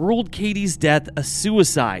ruled Kadie's death a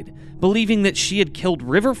suicide, believing that she had killed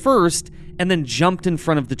River first and then jumped in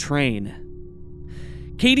front of the train.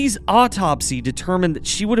 Kadie's autopsy determined that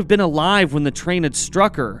she would have been alive when the train had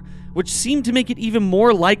struck her, which seemed to make it even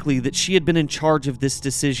more likely that she had been in charge of this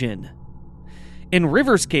decision. In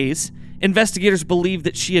River's case, investigators believed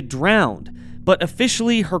that she had drowned, but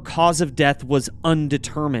officially her cause of death was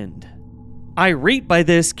undetermined. Irate by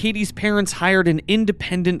this, Kadie's parents hired an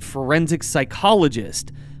independent forensic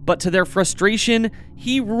psychologist, but to their frustration,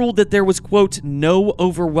 he ruled that there was, quote, "no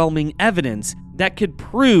overwhelming evidence that could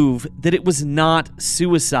prove that it was not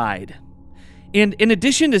suicide." And in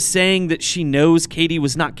addition to saying that she knows Kadie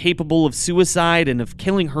was not capable of suicide and of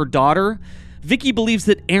killing her daughter, Vicky believes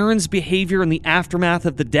that Aaron's behavior in the aftermath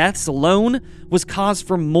of the deaths alone was cause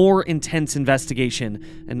for more intense investigation,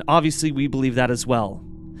 and obviously we believe that as well.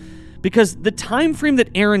 Because the time frame that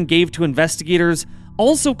Aaron gave to investigators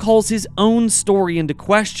also calls his own story into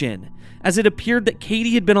question, as it appeared that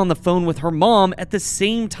Kadie had been on the phone with her mom at the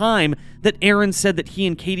same time that Aaron said that he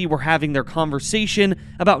and Kadie were having their conversation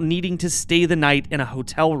about needing to stay the night in a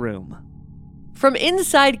hotel room. From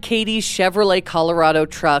inside Kadie's Chevrolet Colorado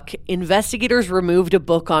truck, investigators removed a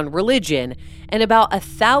book on religion and about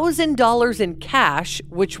 $1,000 in cash,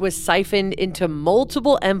 which was siphoned into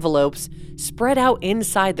multiple envelopes spread out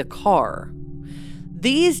inside the car.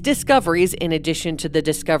 These discoveries, in addition to the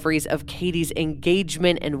discoveries of Kadie's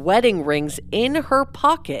engagement and wedding rings in her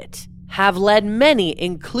pocket, have led many,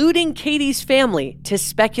 including Kadie's family, to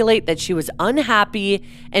speculate that she was unhappy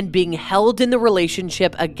and being held in the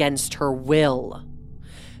relationship against her will.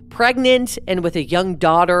 Pregnant and with a young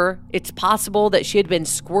daughter, it's possible that she had been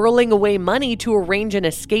squirreling away money to arrange an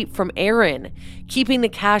escape from Aaron, keeping the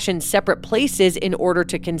cash in separate places in order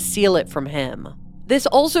to conceal it from him. This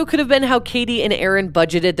also could have been how Kadie and Aaron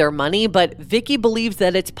budgeted their money, but Vicki believes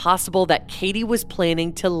that it's possible that Kadie was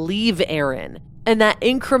planning to leave Aaron, and that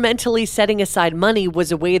incrementally setting aside money was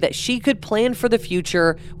a way that she could plan for the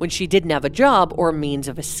future when she didn't have a job or means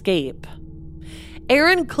of escape.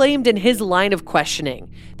 Aaron claimed in his line of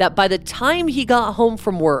questioning that by the time he got home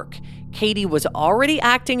from work, Kadie was already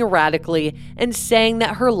acting erratically and saying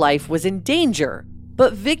that her life was in danger.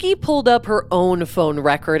 But Vicki pulled up her own phone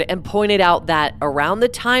record and pointed out that around the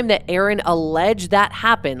time that Aaron alleged that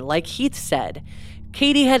happened, like Heath said,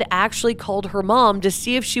 Kadie had actually called her mom to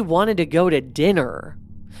see if she wanted to go to dinner.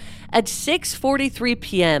 At 6:43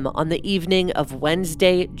 p.m. on the evening of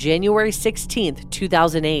Wednesday, January 16th,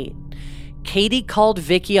 2008, Kadie called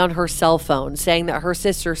Vicki on her cell phone saying that her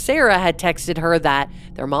sister Sarah had texted her that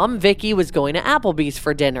their mom Vicki was going to Applebee's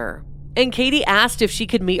for dinner. And Kadie asked if she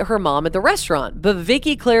could meet her mom at the restaurant, but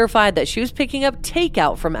Vicki clarified that she was picking up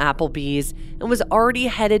takeout from Applebee's and was already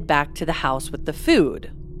headed back to the house with the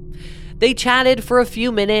food. They chatted for a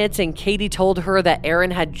few minutes and Kadie told her that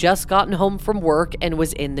Aaron had just gotten home from work and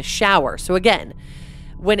was in the shower. So again,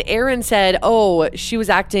 when Aaron said, oh, she was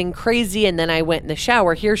acting crazy and then I went in the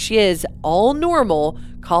shower, here she is, all normal,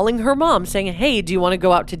 calling her mom saying, hey, do you want to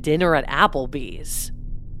go out to dinner at Applebee's?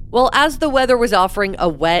 Well, as the weather was offering a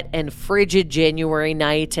wet and frigid January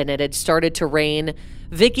night and it had started to rain,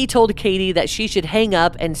 Vicki told Kadie that she should hang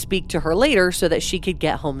up and speak to her later so that she could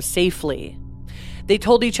get home safely. They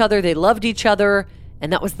told each other they loved each other,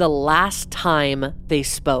 and that was the last time they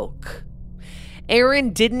spoke. Aaron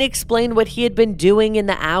didn't explain what he had been doing in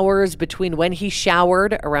the hours between when he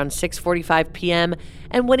showered around 6:45 p.m.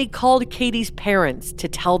 and when he called Kadie's parents to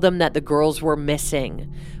tell them that the girls were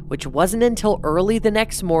missing, which wasn't until early the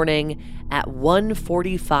next morning at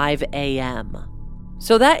 1:45 a.m.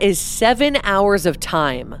 So that is 7 hours of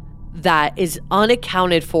time that is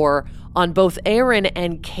unaccounted for on both Aaron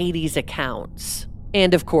and Kadie's accounts.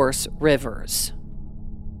 And of course, Rivers.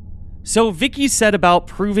 So Vicki set about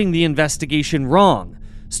proving the investigation wrong,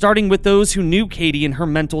 starting with those who knew Kadie and her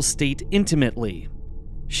mental state intimately.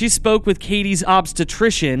 She spoke with Kadie's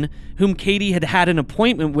obstetrician, whom Kadie had had an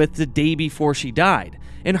appointment with the day before she died,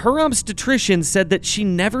 and her obstetrician said that she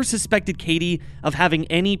never suspected Kadie of having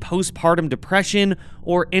any postpartum depression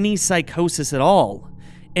or any psychosis at all.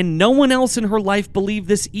 And no one else in her life believed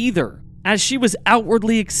this either, as she was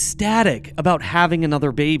outwardly ecstatic about having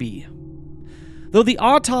another baby. Though the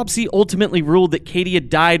autopsy ultimately ruled that Kadie had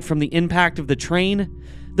died from the impact of the train,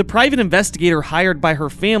 the private investigator hired by her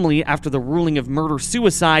family after the ruling of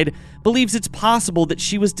murder-suicide believes it's possible that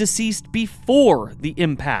she was deceased before the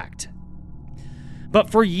impact. But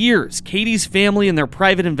for years, Kadie's family and their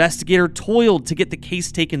private investigator toiled to get the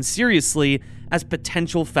case taken seriously as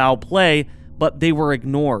potential foul play, but they were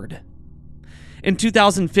ignored. In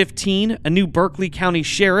 2015, a new Berkeley County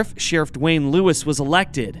sheriff, Sheriff Dwayne Lewis, was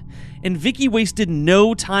elected, and Vicki wasted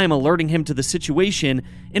no time alerting him to the situation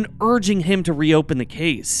and urging him to reopen the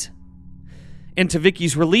case. And to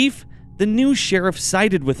Vicki's relief, the new sheriff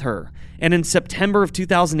sided with her, and in September of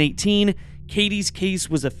 2018, Kadie's case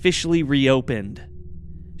was officially reopened.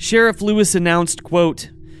 Sheriff Lewis announced, quote,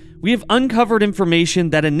 "We have uncovered information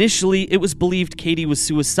that initially it was believed Kadie was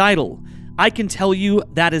suicidal. I can tell you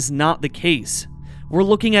that is not the case. We're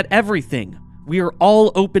looking at everything. We are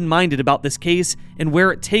all open-minded about this case and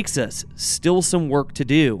where it takes us. Still some work to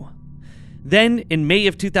do." Then, in May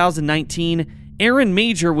of 2019, Kadie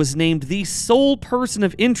Major was named the sole person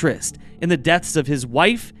of interest in the deaths of his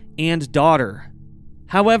wife and daughter.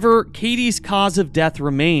 However, Kadie's cause of death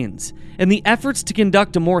remains, and the efforts to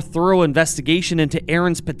conduct a more thorough investigation into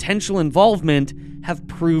Aaron's potential involvement have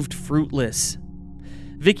proved fruitless.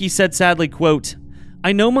 Vicki said sadly, quote,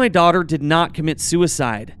 "I know my daughter did not commit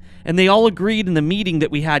suicide, and they all agreed in the meeting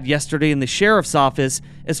that we had yesterday in the sheriff's office,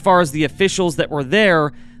 as far as the officials that were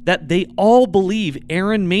there, that they all believe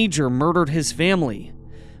Kadie Major murdered his family.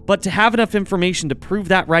 But to have enough information to prove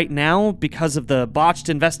that right now, because of the botched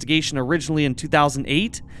investigation originally in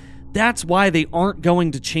 2008, that's why they aren't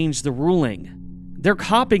going to change the ruling. They're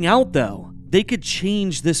copping out, though. They could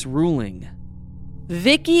change this ruling."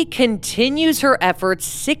 Vicki continues her efforts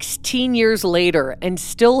 16 years later and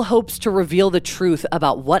still hopes to reveal the truth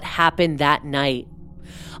about what happened that night.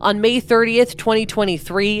 On May 30th,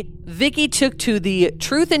 2023, Vicki took to the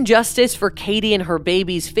Truth and Justice for Kadie and Her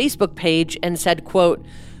Babies Facebook page and said, quote,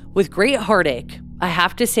 "With great heartache, I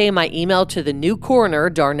have to say my email to the new coroner,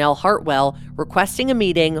 Darnell Hartwell, requesting a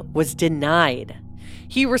meeting was denied.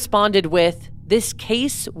 He responded with, 'This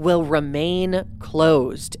case will remain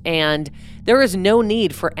closed, and there is no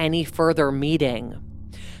need for any further meeting.'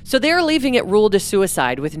 So they're leaving it ruled a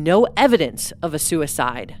suicide with no evidence of a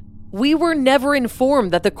suicide. We were never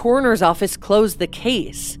informed that the coroner's office closed the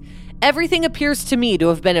case. Everything appears to me to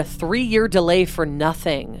have been a 3-year delay for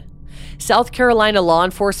nothing. South Carolina Law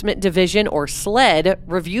Enforcement Division, or SLED,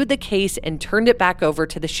 reviewed the case and turned it back over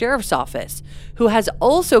to the sheriff's office, who has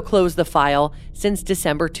also closed the file since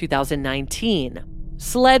December 2019.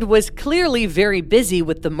 SLED was clearly very busy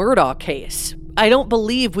with the Murdaugh case. I don't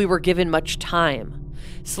believe we were given much time.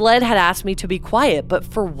 SLED had asked me to be quiet, but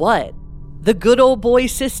for what? The good old boy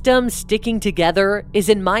system sticking together is,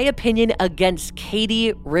 in my opinion, against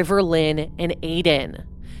Kadie, River Lynn, and Aiden.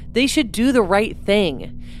 They should do the right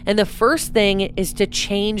thing, and the first thing is to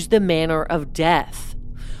change the manner of death.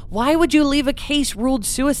 Why would you leave a case ruled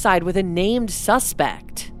suicide with a named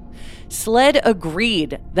suspect? SLED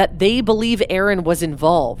agreed that they believe Aaron was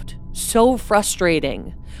involved. So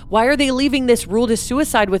frustrating. Why are they leaving this ruled as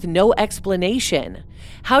suicide with no explanation?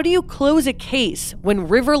 How do you close a case when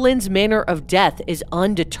River Lynn's manner of death is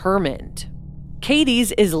undetermined?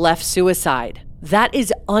 Kadie's is left suicide. That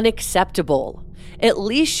is unacceptable. At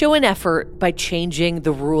least show an effort by changing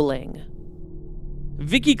the ruling.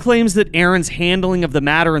 Vicky claims that Aaron's handling of the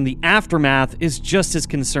matter in the aftermath is just as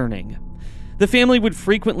concerning. The family would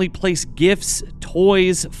frequently place gifts,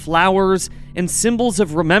 toys, flowers, and symbols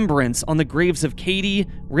of remembrance on the graves of Kadie,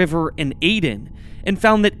 River, and Aiden, and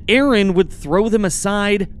found that Aaron would throw them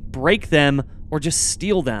aside, break them, or just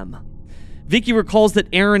steal them. Vicky recalls that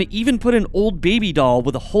Aaron even put an old baby doll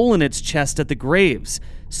with a hole in its chest at the graves,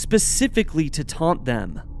 specifically to taunt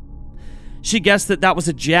them. She guessed that that was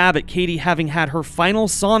a jab at Kadie having had her final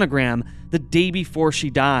sonogram the day before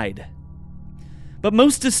she died. But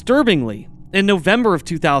most disturbingly, in November of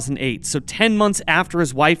 2008, so 10 months after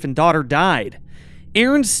his wife and daughter died,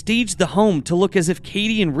 Aaron staged the home to look as if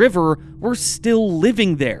Kadie and River were still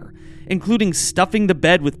living there, including stuffing the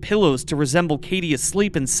bed with pillows to resemble Kadie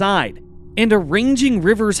asleep inside, and arranging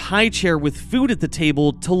River's high chair with food at the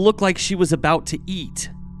table to look like she was about to eat.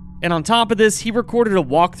 And on top of this, he recorded a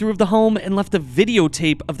walkthrough of the home and left a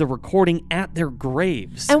videotape of the recording at their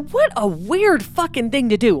graves. And what a weird fucking thing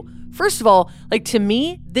to do. First of all, to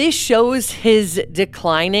me, this shows his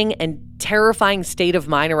declining and terrifying state of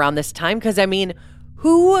mind around this time. Because,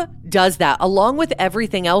 who does that? Along with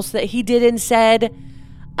everything else that he did and said,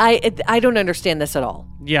 I don't understand this at all.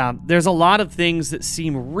 Yeah, there's a lot of things that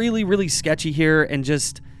seem really, really sketchy here and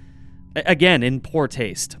just, again, in poor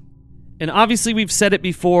taste. And obviously we've said it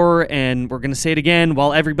before, and we're going to say it again,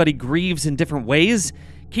 while everybody grieves in different ways,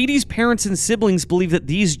 Kadie's parents and siblings believe that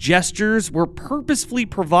these gestures were purposefully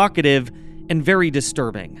provocative and very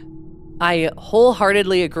disturbing. I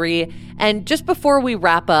wholeheartedly agree. And just before we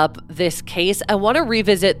wrap up this case, I want to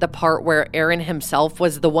revisit the part where Aaron himself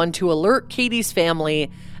was the one to alert Kadie's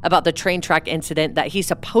family about the train track incident that he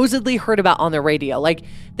supposedly heard about on the radio.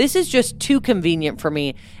 This is just too convenient for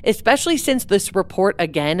me, especially since this report,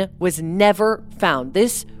 again, was never found.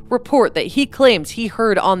 This report that he claims he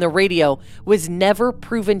heard on the radio was never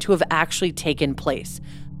proven to have actually taken place.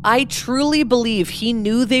 I truly believe he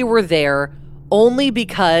knew they were there only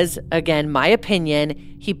because, again, my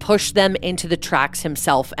opinion, he pushed them into the tracks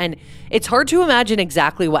himself. And it's hard to imagine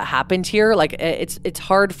exactly what happened here. It's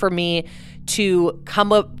hard for me to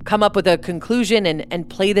come up with a conclusion and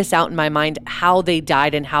play this out in my mind, how they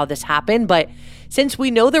died and how this happened. But since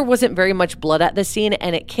we know there wasn't very much blood at the scene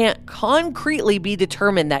and it can't concretely be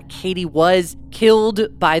determined that Kadie was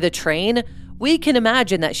killed by the train, we can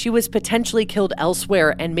imagine that she was potentially killed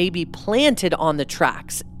elsewhere and maybe planted on the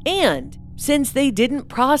tracks. And since they didn't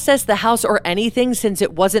process the house or anything, since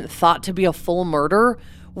it wasn't thought to be a full murder,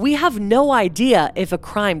 we have no idea if a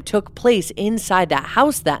crime took place inside that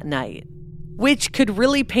house that night, which could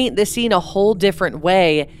really paint the scene a whole different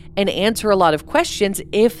way and answer a lot of questions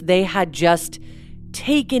if they had just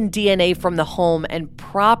taken DNA from the home and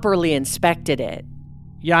properly inspected it.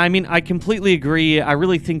 Yeah, I completely agree. I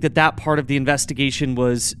really think that part of the investigation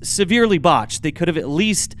was severely botched. They could have at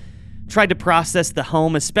least tried to process the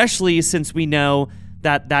home, especially since we know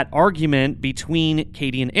that argument between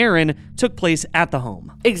Kadie and Aaron took place at the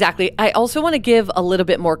home. Exactly. I also want to give a little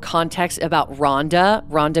bit more context about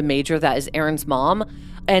Rhonda Major, that is Aaron's mom,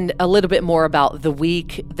 and a little bit more about the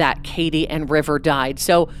week that Kadie and River died.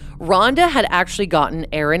 So Rhonda had actually gotten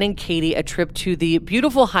Aaron and Kadie a trip to the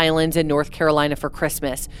beautiful Highlands in North Carolina for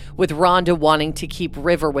Christmas, with Rhonda wanting to keep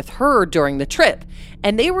River with her during the trip.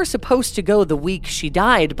 And they were supposed to go the week she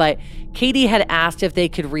died, but Kadie had asked if they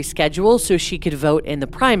could reschedule so she could vote in the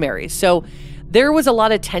primaries. So there was a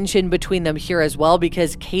lot of tension between them here as well,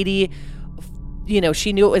 because Kadie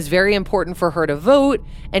she knew it was very important for her to vote,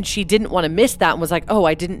 and she didn't want to miss that and was like, oh,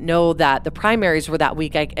 I didn't know that the primaries were that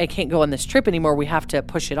week. I can't go on this trip anymore. We have to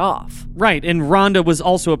push it off. Right, and Rhonda was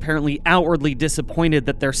also apparently outwardly disappointed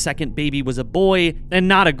that their second baby was a boy and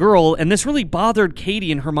not a girl, and this really bothered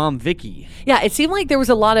Kadie and her mom, Vicky. Yeah, it seemed like there was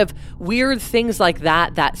a lot of weird things like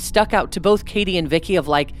that stuck out to both Kadie and Vicky of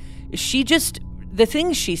like, the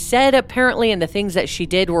things she said apparently and the things that she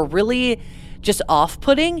did were really just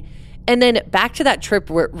off-putting. And then back to that trip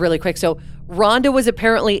really quick. So Rhonda was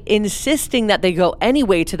apparently insisting that they go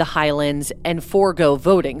anyway to the Highlands and forego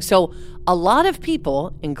voting. So a lot of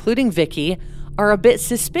people, including Vicky, are a bit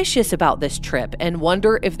suspicious about this trip and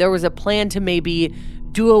wonder if there was a plan to maybe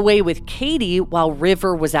do away with Kadie while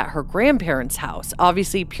River was at her grandparents' house.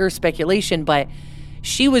 Obviously, pure speculation, but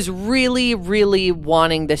she was really, really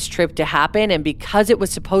wanting this trip to happen. And because it was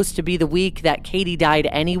supposed to be the week that Kadie died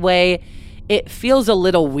anyway, it feels a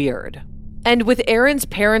little weird. And with Aaron's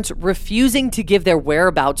parents refusing to give their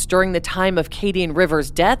whereabouts during the time of Kadie and River's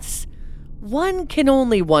deaths, one can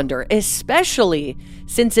only wonder, especially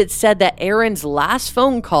since it's said that Aaron's last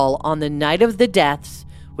phone call on the night of the deaths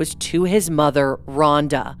was to his mother,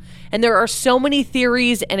 Rhonda. And there are so many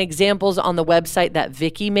theories and examples on the website that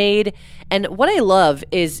Vicky made. And what I love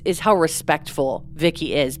is how respectful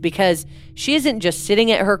Vicky is, because she isn't just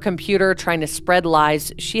sitting at her computer trying to spread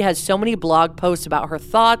lies. She has so many blog posts about her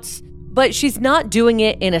thoughts, but she's not doing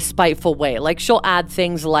it in a spiteful way. Like, she'll add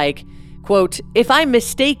things like, quote, "If I'm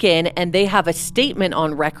mistaken and they have a statement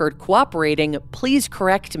on record cooperating, please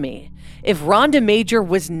correct me. If Rhonda Major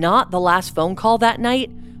was not the last phone call that night,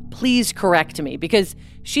 please correct me." Because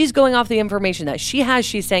she's going off the information that she has.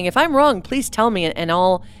 She's saying, if I'm wrong, please tell me and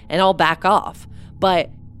I'll back off.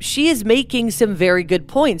 But she is making some very good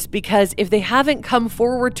points, because if they haven't come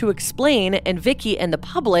forward to explain, and Vicky and the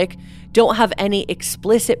public don't have any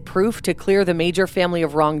explicit proof to clear the Major family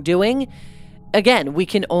of wrongdoing, again, we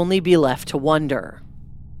can only be left to wonder.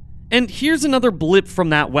 And here's another blip from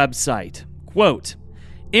that website. Quote,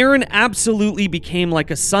 "Aaron absolutely became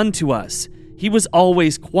like a son to us. He was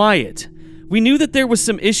always quiet. We knew that there was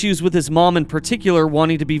some issues with his mom in particular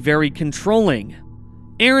wanting to be very controlling.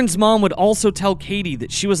 Aaron's mom would also tell Kadie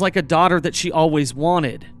that she was like a daughter that she always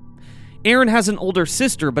wanted. Aaron has an older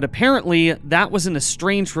sister, but apparently that was an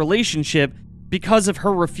estranged relationship because of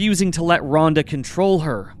her refusing to let Rhonda control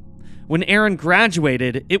her. When Aaron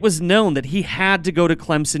graduated, it was known that he had to go to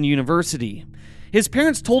Clemson University. His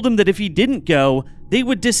parents told him that if he didn't go, they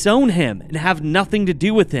would disown him and have nothing to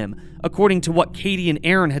do with him, according to what Kadie and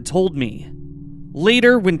Aaron had told me.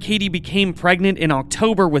 Later, when Kadie became pregnant in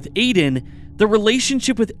October with Aiden, the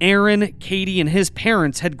relationship with Aaron, Kadie, and his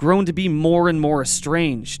parents had grown to be more and more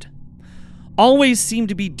estranged. Always seemed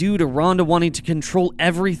to be due to Rhonda wanting to control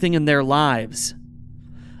everything in their lives.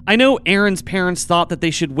 I know Aaron's parents thought that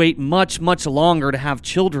they should wait much, much longer to have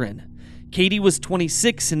children. Kadie was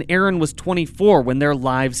 26 and Aaron was 24 when their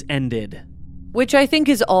lives ended. Which I think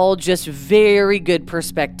is all just very good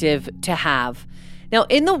perspective to have. Now,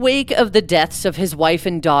 in the wake of the deaths of his wife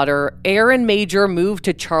and daughter, Aaron Major moved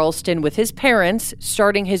to Charleston with his parents,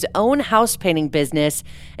 starting his own house painting business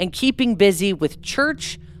and keeping busy with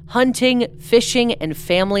church, hunting, fishing, and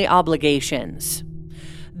family obligations.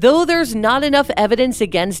 Though there's not enough evidence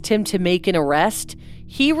against him to make an arrest,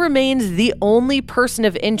 he remains the only person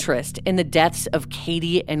of interest in the deaths of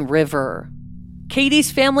Kadie and River.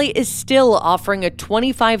 Kadie's family is still offering a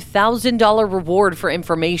 $25,000 reward for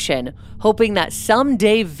information, hoping that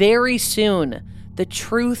someday very soon, the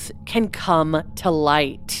truth can come to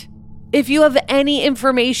light. If you have any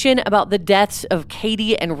information about the deaths of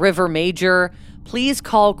Kadie and River Major, please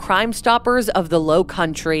call Crime Stoppers of the Low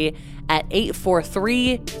Country at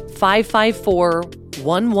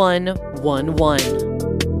 843-554-1111.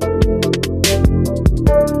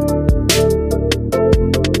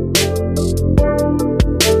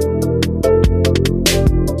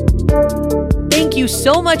 Thank you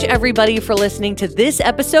so much, everybody, for listening to this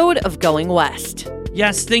episode of Going West.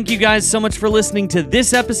 Yes, thank you guys so much for listening to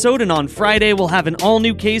this episode, and on Friday we'll have an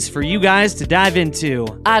all-new case for you guys to dive into.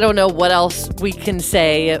 I don't know what else we can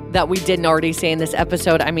say that we didn't already say in this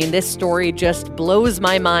episode. I mean, this story just blows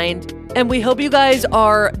my mind. And we hope you guys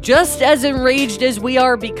are just as enraged as we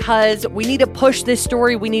are, because we need to push this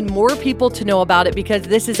story. We need more people to know about it, because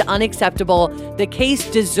this is unacceptable. The case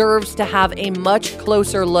deserves to have a much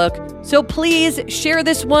closer look. So please share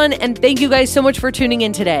this one, and thank you guys so much for tuning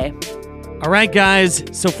in today. All right, guys,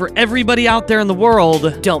 so for everybody out there in the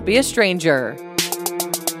world, don't be a stranger.